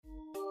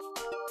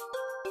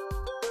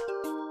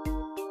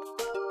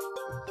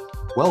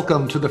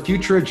Welcome to the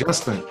Future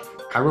Adjustment,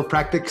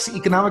 Chiropractic's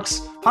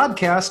economics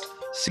podcast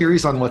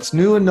series on what's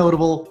new and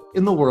notable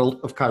in the world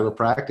of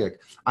chiropractic.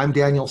 I'm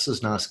Daniel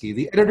Sosnowski,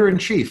 the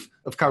editor-in-chief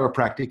of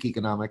Chiropractic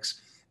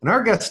Economics, and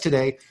our guest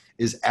today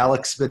is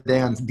Alex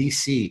Vedan,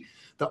 DC,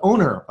 the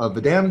owner of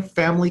Vedan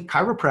Family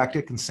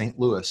Chiropractic in St.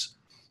 Louis.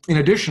 In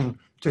addition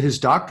to his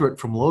doctorate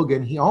from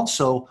Logan, he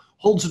also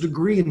holds a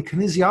degree in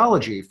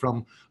kinesiology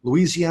from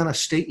Louisiana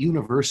State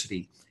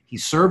University. He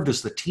served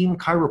as the team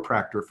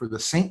chiropractor for the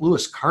St.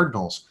 Louis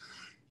Cardinals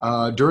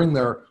during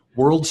their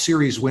World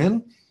Series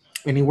win,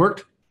 and he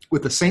worked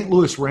with the St.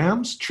 Louis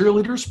Rams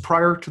cheerleaders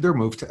prior to their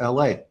move to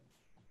LA.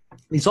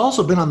 He's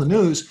also been on the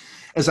news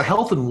as a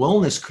health and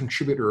wellness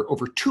contributor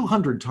over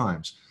 200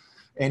 times,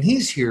 and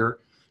he's here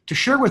to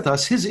share with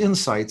us his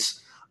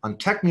insights on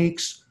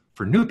techniques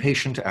for new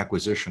patient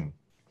acquisition.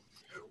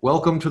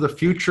 Welcome to the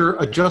Future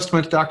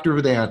Adjustment, Dr.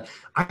 Vedan.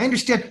 I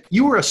understand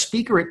you were a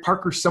speaker at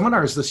Parker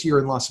Seminars this year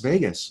in Las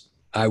Vegas.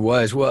 I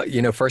was. Well,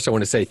 first I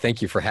want to say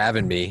thank you for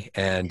having me.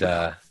 And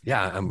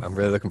I'm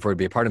really looking forward to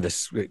be a part of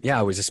this. Yeah,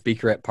 I was a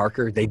speaker at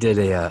Parker. They did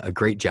a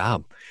great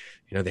job.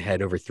 They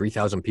had over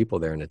 3,000 people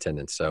there in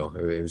attendance. So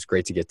it was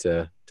great to get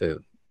to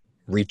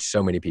reach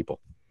so many people.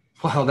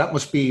 Wow, that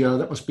must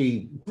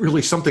be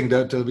really something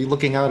to be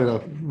looking out at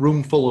a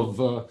room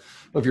full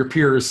of your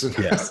peers.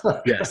 Yes,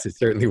 yes, it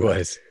certainly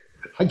was.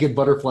 I get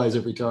butterflies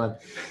every time.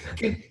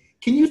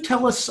 Can you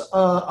tell us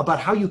about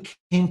how you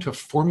came to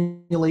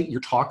formulate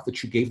your talk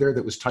that you gave there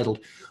that was titled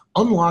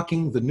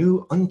Unlocking the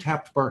New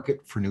Untapped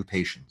Market for New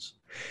Patients?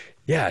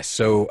 Yeah,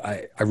 so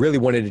I really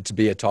wanted it to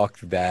be a talk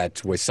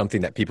that was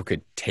something that people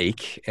could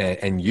take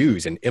and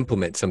use and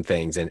implement some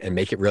things and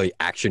make it really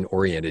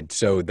action-oriented.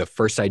 So the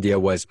first idea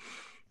was,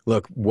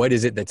 look, what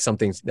is it that's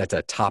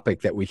a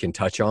topic that we can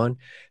touch on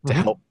to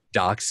help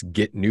docs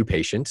get new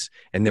patients,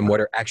 and then what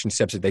are action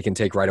steps that they can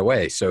take right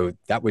away. So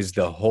that was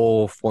the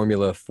whole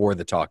formula for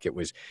the talk. It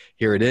was,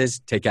 here it is,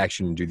 take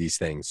action and do these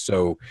things.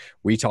 So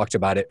we talked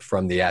about it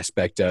from the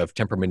aspect of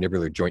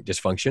temporomandibular joint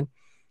dysfunction.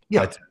 Yeah.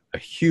 That's a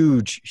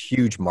huge,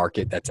 huge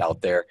market that's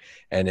out there.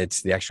 And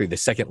it's actually the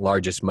second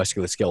largest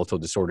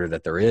musculoskeletal disorder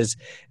that there is.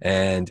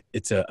 And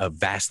it's a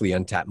vastly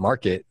untapped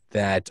market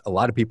that a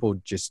lot of people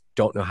just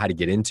don't know how to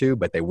get into,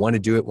 but they want to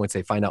do it once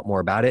they find out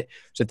more about it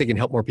so that they can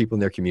help more people in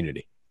their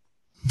community.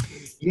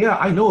 Yeah,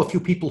 I know a few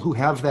people who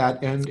have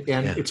that, and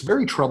it's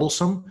very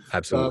troublesome.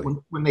 Absolutely.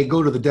 When they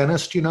go to the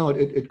dentist,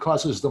 it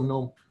causes them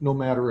no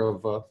matter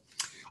of.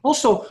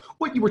 Also,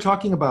 what you were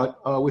talking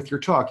about with your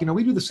talk,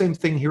 we do the same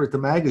thing here at the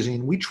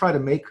magazine. We try to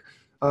make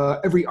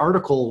every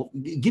article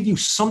give you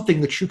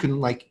something that you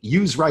can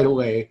use right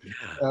away.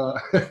 Yeah.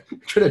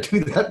 Try to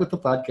do that with the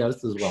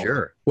podcast as well.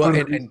 Sure. Well,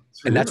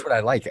 and that's what I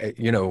like.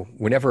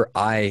 Whenever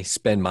I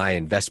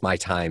invest my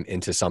time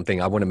into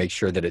something, I want to make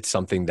sure that it's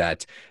something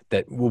that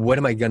what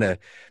am I going to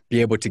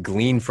be able to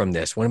glean from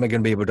this? What am I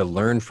going to be able to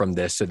learn from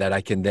this so that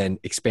I can then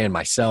expand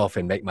myself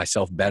and make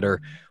myself better,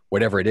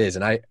 whatever it is.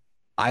 And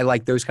I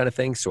like those kind of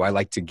things. So I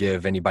like to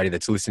give anybody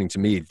that's listening to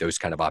me those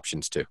kind of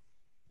options too.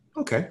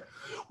 Okay.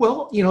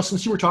 Well,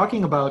 since you were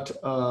talking about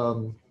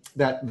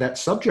that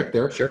subject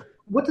there, sure.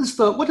 What does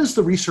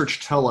the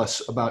research tell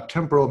us about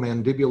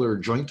temporomandibular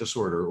joint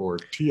disorder, or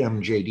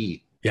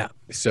TMJD? Yeah.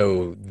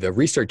 So the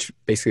research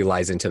basically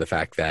lies into the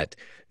fact that,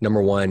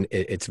 number one,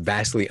 it's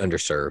vastly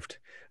underserved.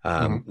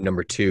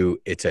 Number two,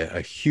 it's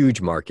a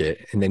huge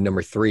market. And then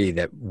number three,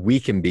 that we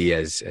can be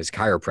as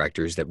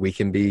chiropractors, that we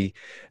can be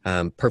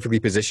perfectly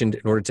positioned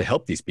in order to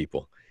help these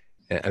people.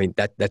 I mean,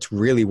 that's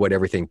really what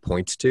everything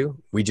points to.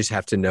 We just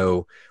have to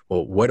know,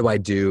 well, what do I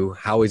do?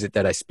 How is it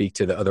that I speak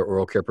to the other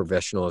oral care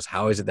professionals?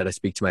 How is it that I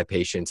speak to my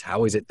patients?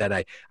 How is it that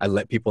I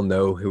let people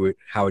know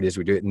how it is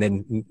we do it? And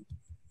then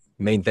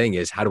main thing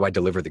is, how do I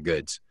deliver the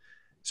goods?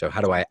 So how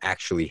do I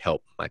actually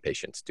help my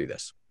patients do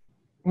this?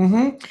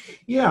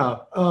 Yeah.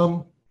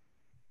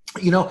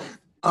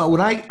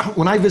 When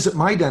I visit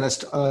my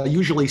dentist,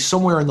 usually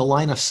somewhere in the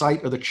line of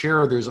sight of the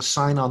chair, there's a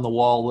sign on the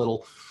wall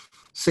that'll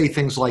say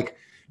things like,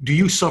 do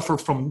you suffer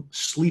from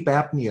sleep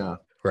apnea?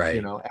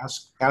 Right.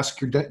 Ask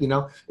your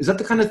dentist, is that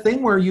the kind of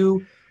thing where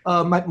you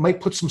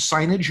might put some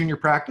signage in your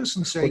practice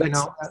and say,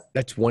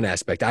 that's one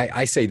aspect.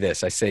 I say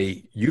this, I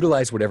say,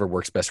 utilize whatever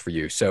works best for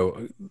you.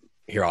 So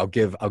here, I'll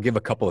give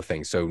a couple of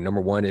things. So number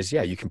one is,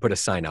 you can put a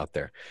sign out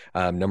there.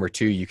 Number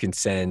two, you can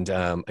send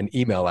an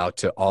email out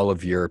to all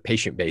of your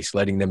patient base,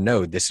 letting them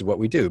know this is what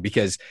we do.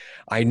 Because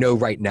I know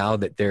right now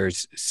that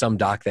there's some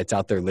doc that's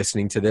out there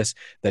listening to this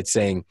that's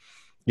saying,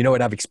 you know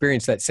what, I've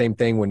experienced that same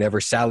thing. Whenever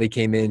Sally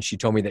came in, she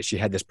told me that she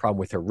had this problem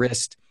with her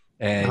wrist,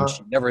 and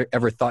she never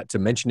ever thought to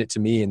mention it to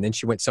me. And then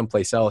she went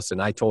someplace else,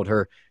 and I told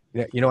her,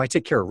 I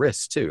take care of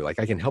wrists too. Like,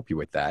 I can help you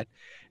with that.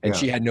 And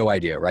she had no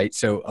idea, right?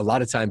 So a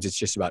lot of times it's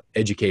just about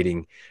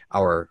educating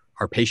our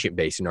patient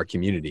base in our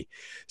community.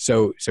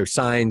 So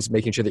signs,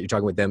 making sure that you're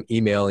talking with them,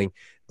 emailing.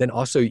 Then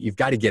also you've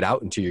got to get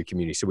out into your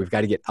community. So we've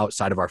got to get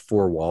outside of our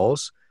four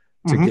walls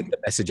to get the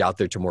message out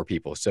there to more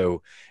people.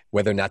 So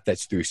whether or not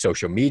that's through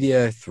social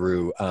media,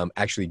 through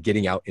actually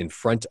getting out in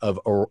front of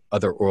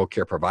other oral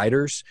care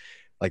providers,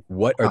 Like,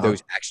 what are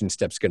those action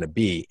steps going to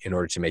be in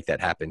order to make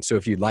that happen? So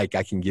if you'd like,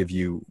 I can give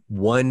you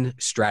one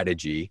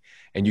strategy,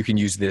 and you can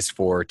use this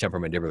for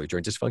temporomandibular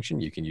joint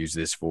dysfunction. You can use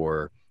this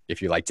for,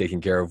 if you like,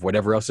 taking care of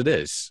whatever else it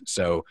is.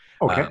 So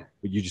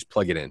you just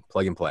plug it in,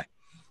 plug and play.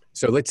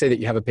 So let's say that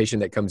you have a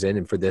patient that comes in,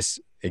 and for this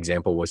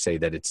example, we'll say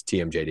that it's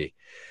TMJD.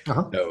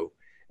 So,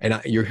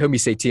 and you're hearing me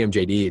say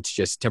TMJD, it's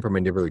just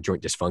temporomandibular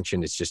joint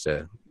dysfunction. It's just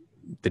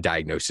the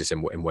diagnosis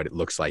and what it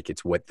looks like.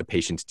 It's what the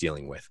patient's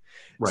dealing with.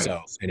 Right.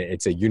 So, and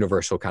it's a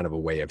universal kind of a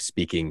way of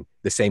speaking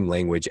the same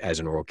language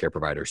as an oral care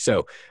provider.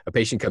 So a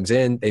patient comes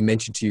in, they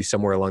mention to you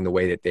somewhere along the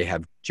way that they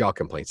have jaw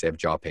complaints, they have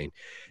jaw pain.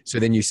 So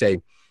then you say,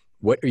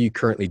 what are you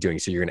currently doing?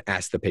 So you're going to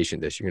ask the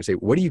patient this. You're going to say,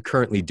 what are you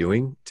currently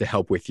doing to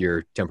help with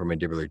your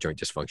temporomandibular joint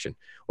dysfunction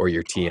or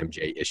your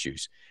TMJ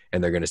issues?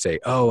 And they're going to say,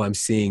 oh, I'm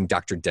seeing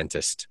Dr.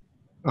 Dentist.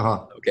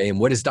 Okay. And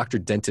what has Dr.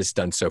 Dentist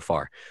done so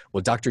far?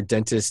 Well, Dr.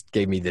 Dentist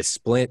gave me this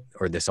splint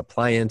or this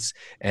appliance,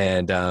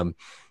 and,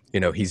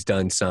 he's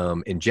done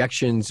some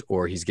injections,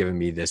 or he's given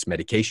me this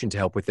medication to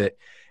help with it.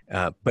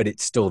 But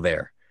it's still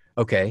there.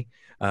 Okay.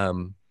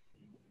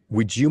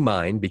 Would you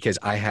mind, because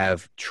I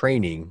have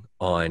training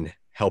on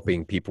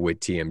helping people with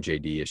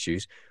TMJD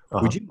issues,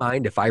 would you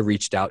mind if I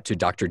reached out to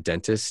Dr.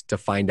 Dentist to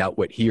find out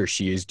what he or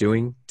she is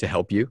doing to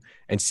help you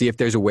and see if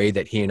there's a way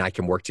that he and I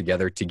can work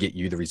together to get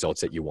you the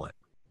results that you want?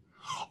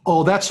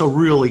 Oh, that's a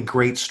really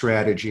great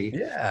strategy.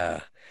 Yeah.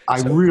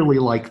 I really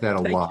like that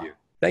a lot.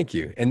 Thank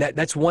you. And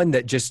that's one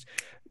that just,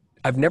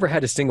 I've never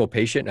had a single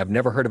patient, I've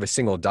never heard of a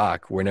single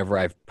doc whenever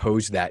I've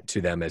posed that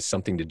to them as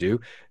something to do,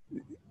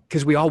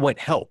 because we all want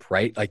help,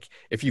 right? Like,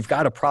 if you've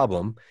got a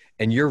problem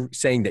and you're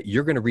saying that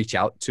you're going to reach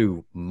out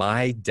to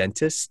my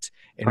dentist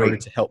in order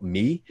to help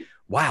me,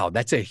 wow,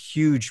 that's a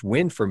huge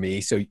win for me.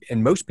 So,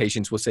 and most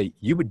patients will say,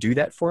 you would do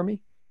that for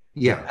me?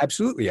 Yeah,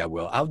 absolutely. I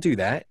will. I'll do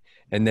that.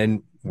 And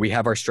then we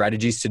have our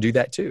strategies to do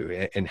that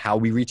too, and how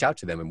we reach out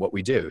to them and what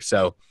we do.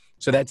 So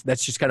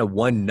that's just kind of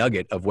one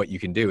nugget of what you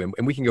can do.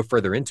 And we can go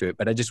further into it,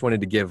 but I just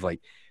wanted to give,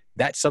 like,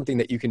 that's something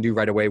that you can do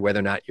right away, whether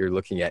or not you're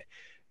looking at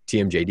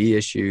TMJD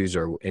issues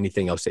or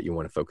anything else that you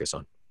want to focus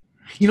on.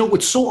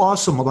 What's so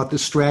awesome about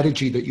this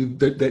strategy that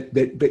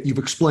you've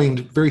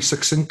explained very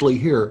succinctly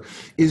here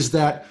is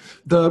that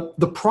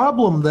the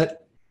problem that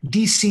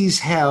DCs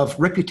have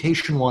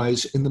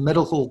reputation-wise in the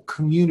medical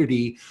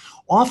community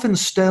often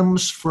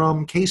stems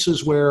from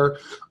cases where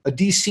a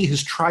DC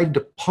has tried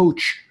to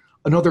poach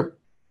another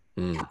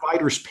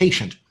provider's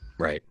patient.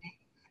 Right.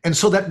 And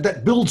so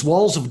that builds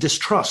walls of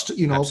distrust,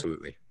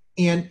 Absolutely.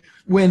 And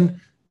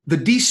when the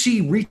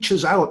DC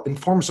reaches out and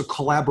forms a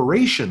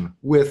collaboration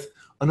with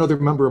another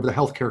member of the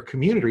healthcare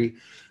community,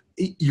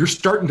 you're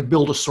starting to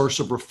build a source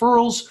of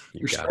referrals.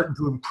 You're starting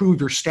to improve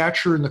your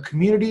stature in the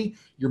community.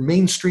 You're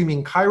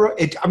mainstreaming Chiro.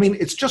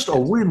 It's just a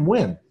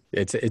win-win.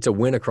 It's a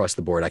win across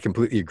the board. I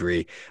completely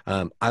agree.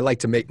 I like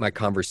to make my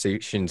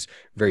conversations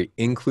very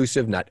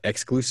inclusive, not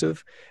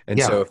exclusive. And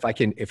so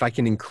if I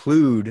can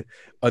include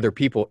other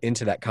people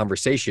into that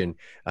conversation,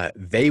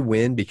 they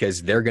win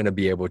because they're going to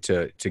be able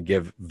to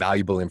give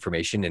valuable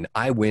information, and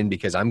I win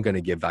because I'm going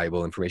to give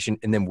valuable information.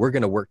 And then we're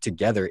going to work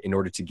together in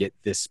order to get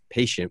this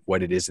patient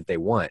what it is that they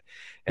want.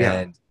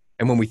 And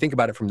when we think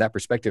about it from that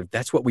perspective,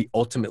 that's what we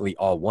ultimately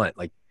all want.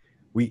 Like,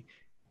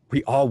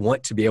 we all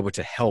want to be able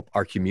to help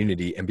our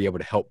community and be able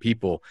to help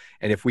people.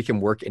 And if we can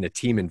work in a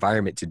team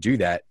environment to do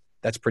that,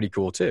 that's pretty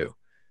cool too.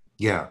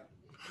 Yeah.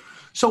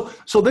 So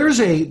there's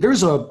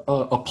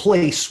a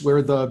place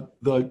where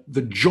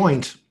the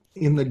joint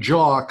in the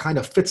jaw kind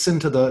of fits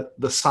into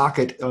the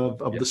socket of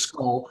the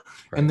skull.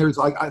 Right. And there's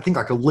I think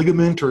a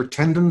ligament or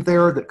tendon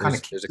there that kind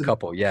of there's a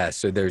couple. Yeah.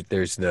 So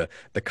there's the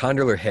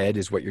condylar head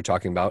is what you're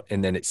talking about.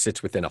 And then it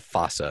sits within a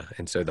fossa.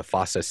 And so the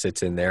fossa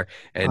sits in there,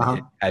 and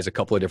it has a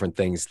couple of different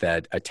things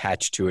that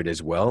attach to it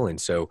as well.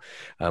 And so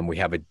we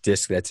have a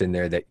disc that's in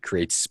there that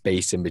creates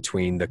space in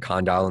between the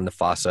condyle and the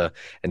fossa.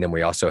 And then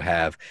we also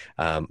have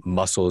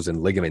muscles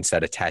and ligaments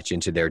that attach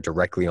into there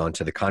directly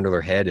onto the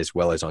condylar head as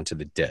well as onto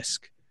the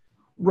disc.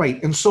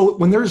 Right. And so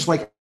when there's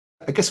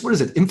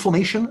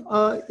inflammation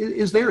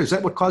is there? Is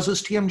that what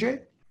causes TMJ?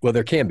 Well,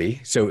 there can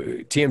be. So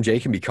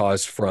TMJ can be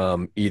caused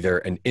from either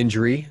an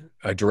injury,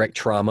 a direct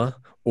trauma,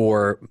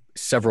 or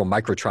several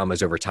micro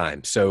traumas over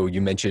time. So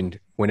you mentioned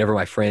whenever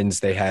my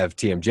friends, they have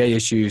TMJ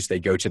issues, they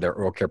go to their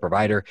oral care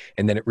provider,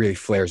 and then it really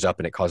flares up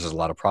and it causes a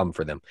lot of problem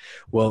for them.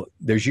 Well,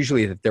 there's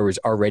usually that there was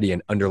already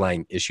an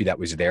underlying issue that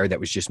was there that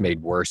was just made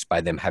worse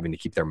by them having to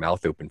keep their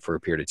mouth open for a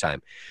period of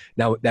time.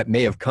 Now, that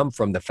may have come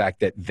from the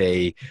fact that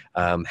they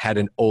had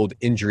an old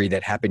injury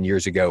that happened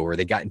years ago, or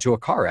they got into a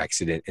car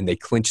accident and they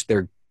clenched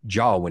their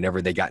jaw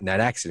whenever they got in that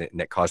accident, and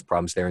that caused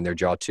problems there in their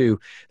jaw too.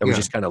 That was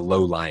just kind of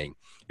low lying.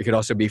 It could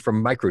also be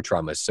from micro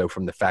traumas. So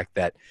from the fact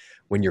that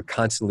when you're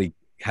constantly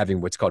having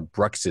what's called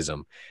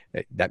bruxism,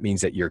 that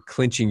means that you're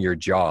clenching your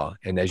jaw.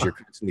 And as you're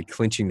constantly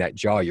clenching that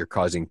jaw, you're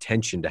causing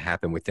tension to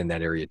happen within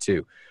that area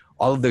too.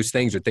 All of those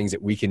things are things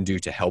that we can do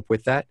to help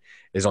with that,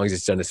 as long as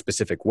it's done a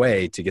specific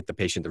way to get the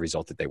patient the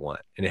result that they want.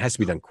 And it has to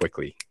be done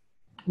quickly.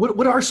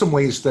 What are some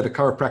ways that a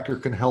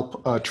chiropractor can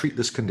help treat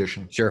this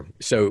condition? Sure.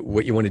 So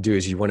what you want to do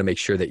is you want to make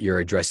sure that you're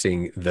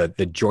addressing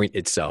the joint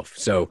itself.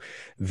 So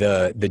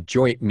the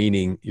joint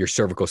meaning your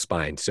cervical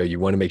spine. So you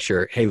want to make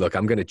sure, hey, look,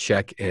 I'm going to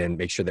check and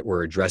make sure that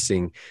we're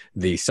addressing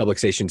the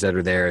subluxations that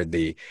are there,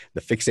 the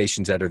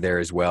fixations that are there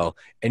as well,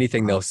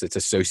 anything else that's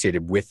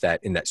associated with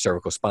that in that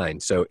cervical spine.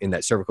 So in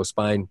that cervical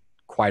spine,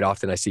 quite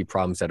often I see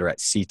problems that are at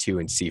C2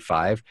 and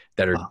C5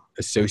 that are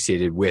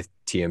associated with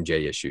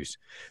TMJ issues.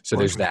 So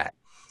there's that.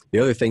 The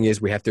other thing is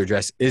we have to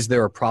address, is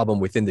there a problem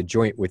within the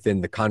joint,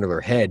 within the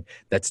condylar head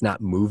that's not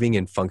moving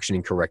and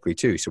functioning correctly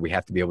too? So we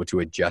have to be able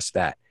to adjust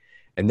that.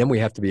 And then we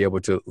have to be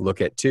able to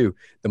look at too,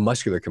 the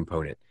muscular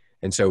component.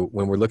 And so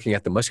when we're looking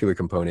at the muscular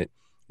component,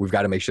 we've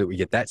got to make sure that we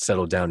get that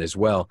settled down as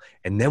well.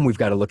 And then we've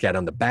got to look at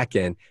on the back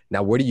end,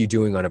 now what are you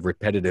doing on a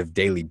repetitive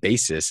daily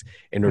basis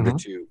in order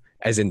to,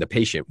 as in the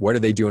patient, what are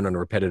they doing on a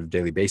repetitive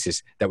daily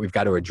basis that we've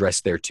got to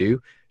address there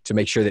too, to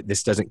make sure that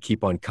this doesn't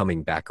keep on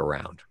coming back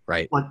around,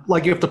 right?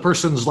 Like if the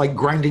person's like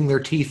grinding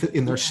their teeth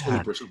in their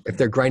sleep or something. If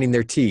they're grinding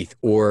their teeth,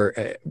 or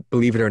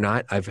believe it or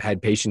not, I've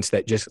had patients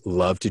that just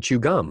love to chew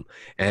gum,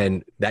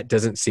 and that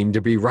doesn't seem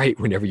to be right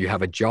whenever you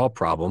have a jaw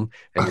problem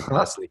and you're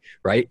constantly,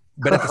 right?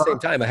 But at the same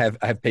time, I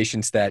have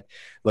patients that,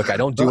 look, I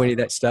don't do any of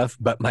that stuff,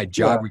 but my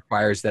job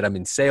requires that I'm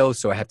in sales,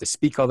 so I have to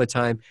speak all the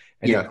time,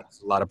 and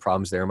there's a lot of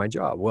problems there in my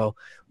job. Well,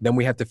 then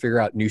we have to figure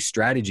out new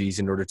strategies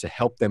in order to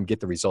help them get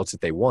the results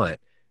that they want,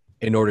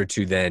 in order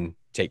to then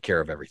take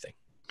care of everything.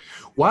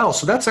 Wow.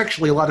 So that's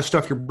actually a lot of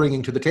stuff you're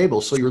bringing to the table.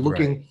 So you're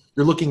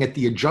looking at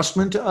the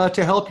adjustment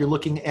to help. You're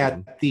looking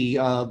at the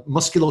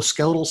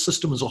musculoskeletal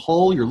system as a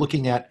whole. You're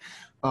looking at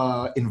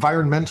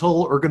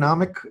environmental,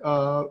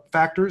 ergonomic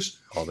factors.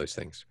 All those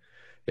things.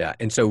 Yeah.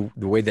 And so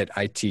the way that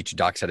I teach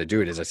docs how to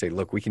do it is I say,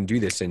 look, we can do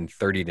this in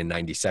 30 to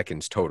 90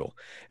 seconds total.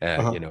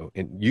 You know,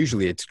 and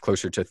usually it's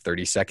closer to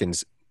 30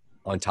 seconds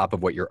on top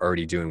of what you're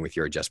already doing with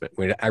your adjustment.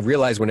 When I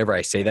realize whenever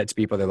I say that to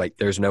people, they're like,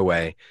 there's no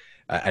way.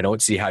 I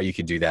don't see how you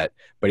could do that.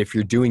 But if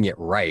you're doing it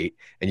right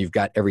and you've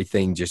got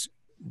everything just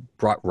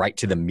brought right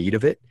to the meat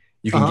of it,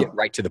 you can get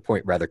right to the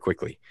point rather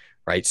quickly,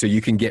 right? So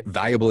you can get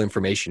valuable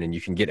information and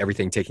you can get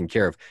everything taken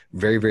care of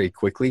very, very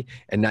quickly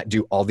and not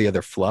do all the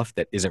other fluff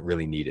that isn't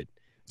really needed.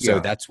 So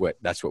that's what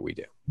we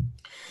do.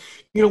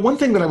 You know, one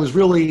thing that I was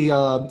really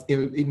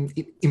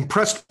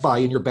impressed by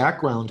in your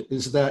background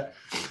is that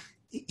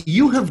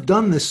you have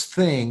done this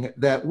thing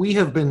that we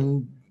have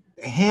been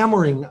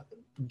hammering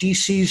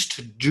DCs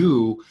to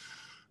do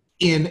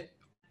in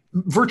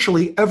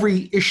virtually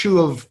every issue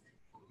of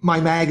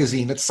my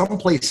magazine. At some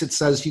place it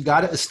says you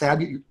got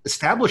to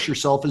establish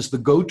yourself as the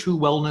go-to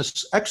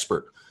wellness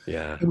expert.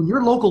 Yeah. And when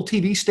your local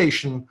TV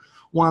station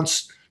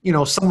wants, you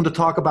know, someone to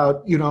talk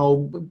about, you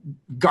know,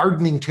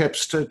 gardening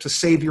tips to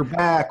save your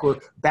back or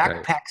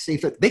backpack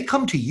safe, they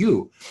come to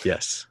you.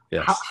 Yes.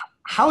 Yes.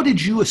 How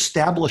did you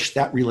establish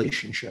that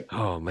relationship?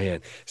 Oh man.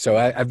 So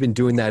I've been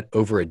doing that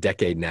over a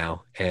decade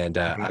now. And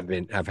I've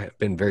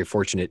been very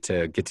fortunate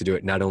to get to do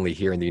it not only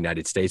here in the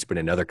United States, but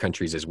in other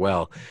countries as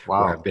well.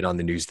 Wow. Where I've been on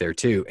the news there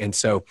too. And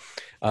so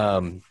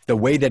the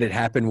way that it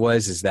happened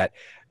is that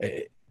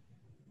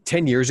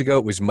 10 years ago,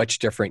 it was much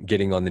different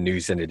getting on the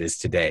news than it is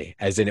today.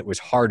 As in, it was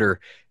harder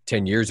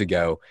 10 years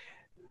ago,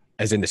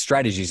 as in the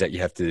strategies that you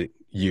have to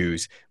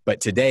use. But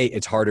today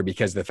it's harder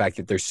because of the fact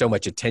that there's so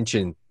much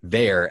attention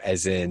there,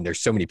 as in there's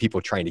so many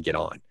people trying to get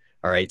on.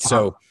 All right.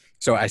 So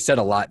I said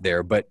a lot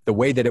there, but the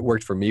way that it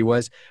worked for me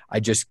was I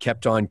just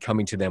kept on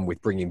coming to them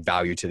with bringing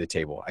value to the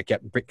table. I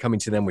kept coming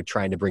to them with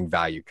trying to bring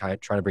value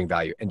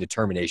and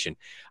determination.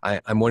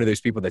 I'm one of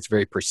those people that's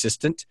very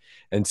persistent.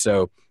 And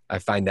so I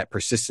find that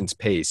persistence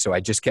pays. So I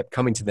just kept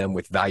coming to them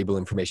with valuable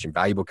information,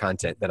 valuable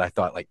content that I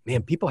thought like,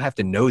 man, people have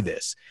to know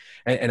this.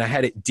 And I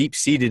had it deep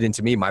seated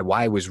into me. My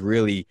why was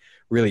really,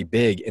 really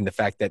big in the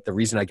fact that the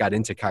reason I got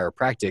into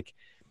chiropractic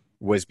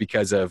was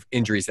because of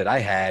injuries that I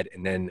had.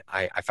 And then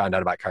I found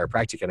out about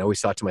chiropractic, and I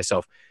always thought to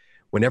myself,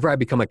 whenever I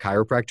become a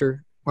chiropractor,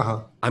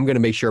 I'm going to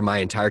make sure my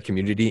entire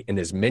community and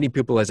as many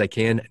people as I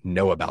can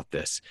know about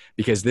this,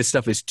 because this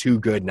stuff is too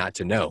good not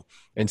to know.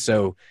 And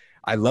so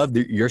I love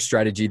your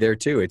strategy there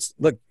too. It's,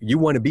 look, you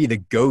want to be the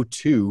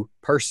go-to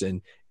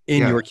person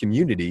in your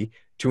community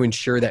to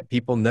ensure that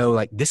people know,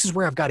 like, this is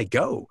where I've got to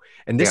go.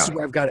 And this is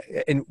where I've got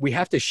to, and we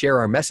have to share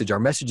our message. Our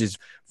message is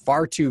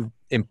far too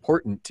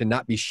important to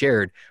not be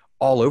shared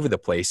all over the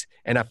place.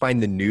 And I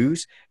find the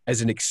news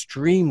as an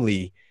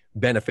extremely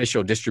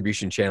beneficial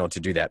distribution channel to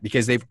do that,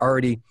 because they've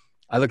already,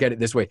 I look at it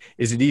this way.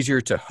 Is it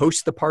easier to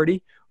host the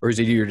party, or is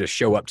it easier to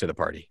show up to the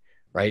party?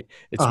 Right?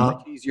 It's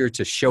much easier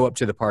to show up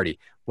to the party.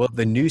 Well,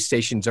 the news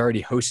station's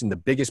already hosting the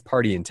biggest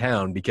party in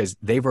town because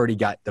they've already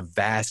got the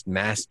vast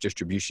mass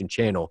distribution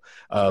channel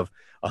of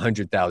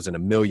 100,000,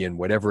 1 million,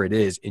 whatever it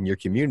is in your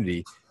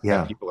community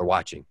that people are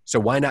watching.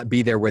 So why not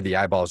be there where the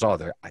eyeballs are?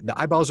 The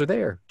eyeballs are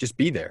there. Just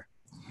be there.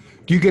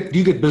 Do you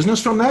get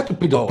business from that? Do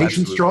Oh,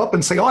 patients absolutely. show up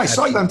and say, "Oh, I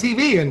saw you on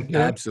TV," and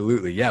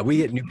Absolutely. Yeah. We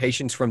get new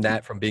patients from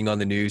that, from being on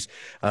the news.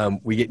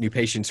 We get new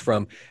patients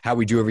from how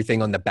we do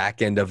everything on the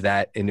back end of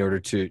that in order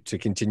to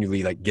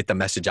continually like get the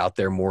message out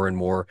there more and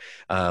more.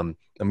 I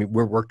mean,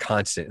 we're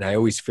constant. And I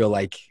always feel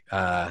like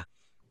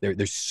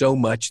there's so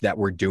much that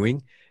we're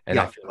doing. And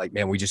I yeah. feel like,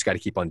 man, we just got to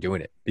keep on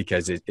doing it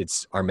because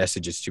it's our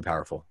message is too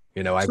powerful.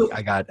 You know, So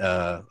I got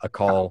a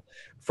call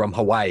from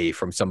Hawaii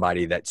from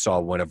somebody that saw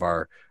one of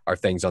our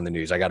things on the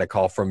news. I got a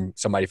call from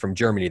somebody from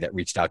Germany that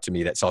reached out to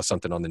me that saw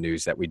something on the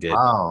news that we did.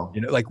 wow.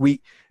 You know, like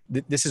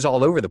this is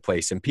all over the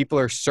place, and people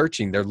are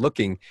searching, they're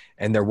looking,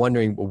 and they're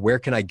wondering, well, where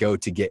can I go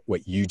to get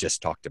what you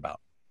just talked about?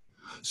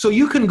 So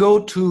you can go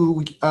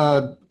to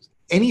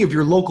any of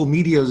your local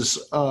media's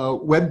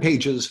web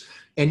pages,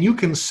 and you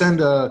can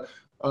send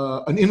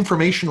an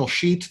informational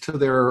sheet to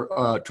their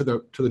to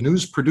the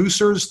news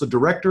producers, the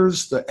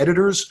directors, the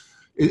editors.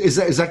 Is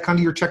that kind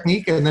of your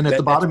technique? And then at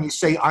the bottom you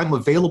say, "I'm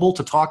available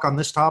to talk on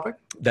this topic."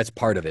 That's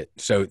part of it.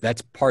 So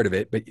that's part of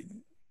it, but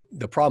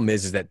the problem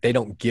is that they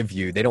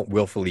don't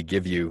willfully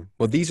give you,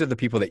 well, these are the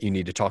people that you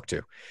need to talk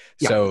to.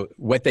 Yeah. So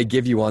what they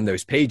give you on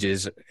those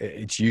pages,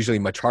 it's usually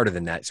much harder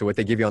than that. So what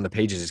they give you on the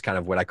pages is kind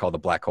of what I call the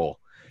black hole.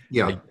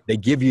 Yeah. They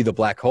give you the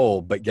black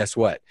hole, but guess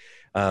what?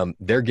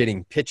 They're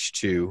getting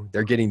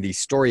these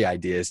story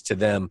ideas to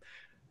them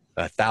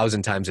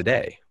 1,000 times a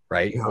day.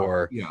 Right. Yeah.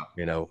 Or, yeah.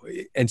 you know,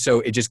 and so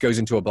it just goes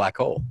into a black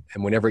hole,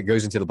 and whenever it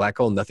goes into the black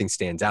hole, nothing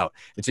stands out.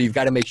 And so you've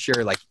got to make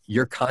sure like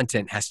your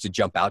content has to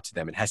jump out to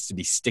them. It has to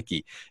be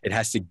sticky. It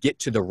has to get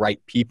to the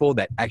right people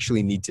that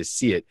actually need to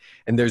see it.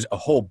 And there's a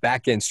whole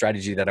back end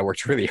strategy that I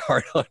worked really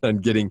hard on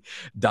getting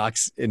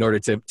docs in order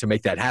to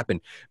make that happen.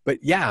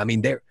 But yeah, I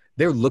mean, they're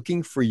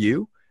looking for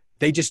you.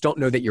 They just don't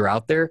know that you're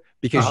out there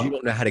because you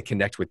don't know how to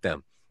connect with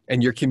them.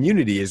 And your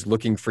community is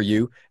looking for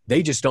you.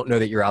 They just don't know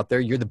that you're out there.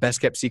 You're the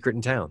best kept secret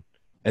in town.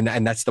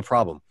 And that's the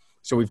problem.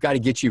 So we've got to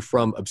get you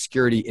from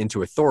obscurity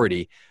into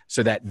authority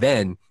so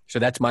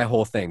that's my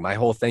whole thing. My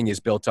whole thing is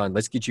built on,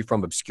 let's get you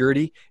from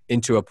obscurity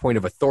into a point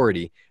of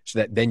authority so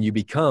that then you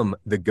become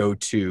the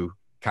go-to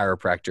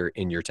chiropractor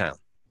in your town.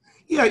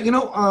 Yeah.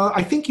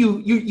 I think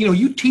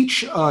you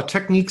teach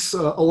techniques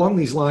along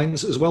these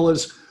lines, as well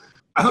as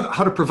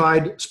how to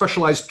provide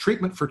specialized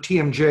treatment for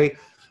TMJ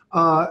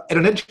at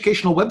an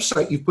educational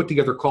website you've put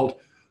together called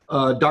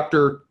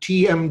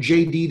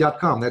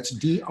drtmjd.com. That's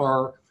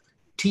drtmjd.com.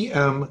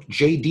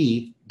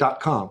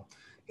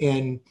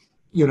 And,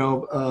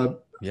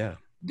 yeah.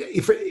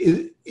 If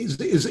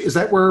is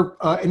that where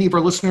any of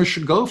our listeners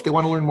should go if they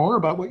want to learn more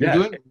about what you're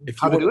doing?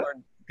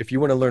 If you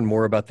want to learn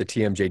more about the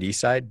TMJD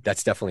side,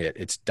 that's definitely it.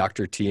 It's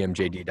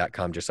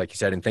drtmjd.com, just like you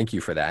said. And thank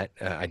you for that.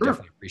 I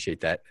definitely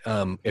appreciate that.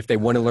 If they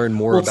want to learn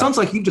more it sounds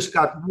like you just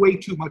got way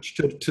too much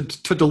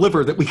to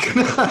deliver that we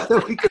can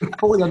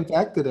fully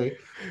unpack today.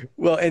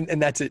 Well,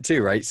 and that's it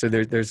too, right? So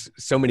there's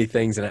so many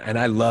things, and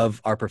I love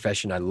our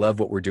profession. I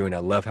love what we're doing. I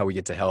love how we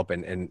get to help.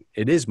 And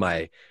it is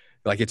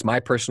it's my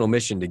personal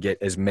mission to get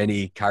as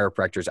many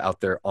chiropractors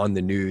out there on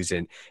the news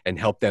and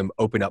help them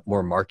open up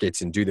more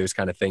markets and do those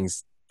kind of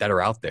things that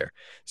are out there.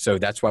 So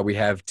that's why we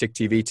have Tick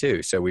TV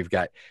too. So we've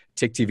got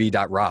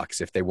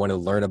ticktv.rocks. If they want to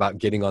learn about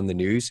getting on the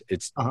news,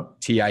 it's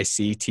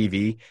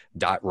tictv.rocks.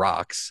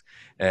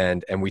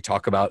 And we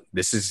talk about,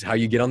 this is how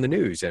you get on the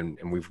news. And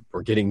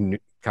we're getting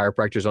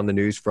chiropractors on the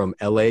news from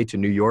LA to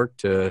New York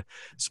to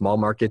small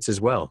markets as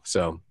well.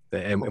 So,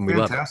 and we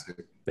love it.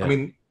 Fantastic. Yeah. I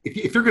mean,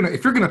 if you're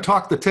gonna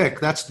talk the tick,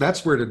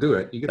 that's where to do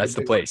it. That's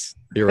the place.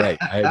 You're right.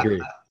 I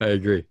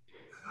agree.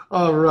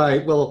 All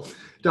right. Well,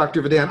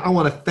 Dr. Vedant, I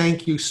want to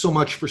thank you so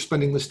much for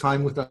spending this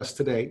time with us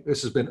today.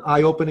 This has been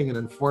eye-opening and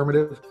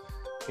informative,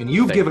 and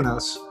you've given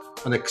us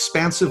an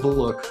expansive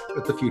look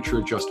at the future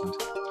adjustment.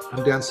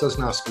 I'm Dan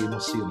Sosnowski, and we'll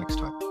see you next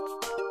time.